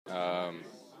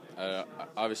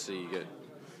Obviously you get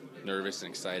nervous and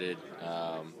excited,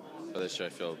 but this year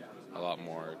I feel a lot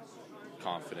more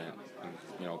confident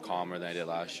and calmer than I did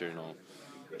last year.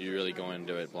 You really go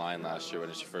into it blind last year when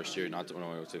it's your first year, not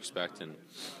knowing what to expect, and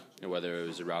whether it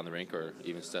was around the rink or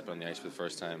even stepping on the ice for the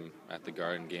first time at the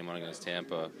Garden, game one against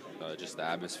Tampa, just the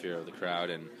atmosphere of the crowd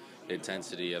and the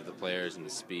intensity of the players and the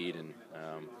speed and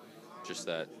just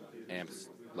that amped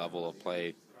level of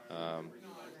play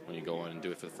when you go in and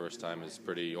do it for the first time is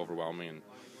pretty overwhelming and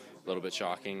a little bit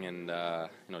shocking, and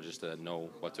just to know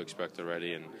what to expect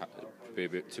already and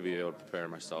to be able to prepare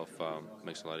myself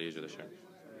makes it a lot easier this year.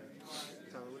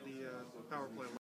 With the power play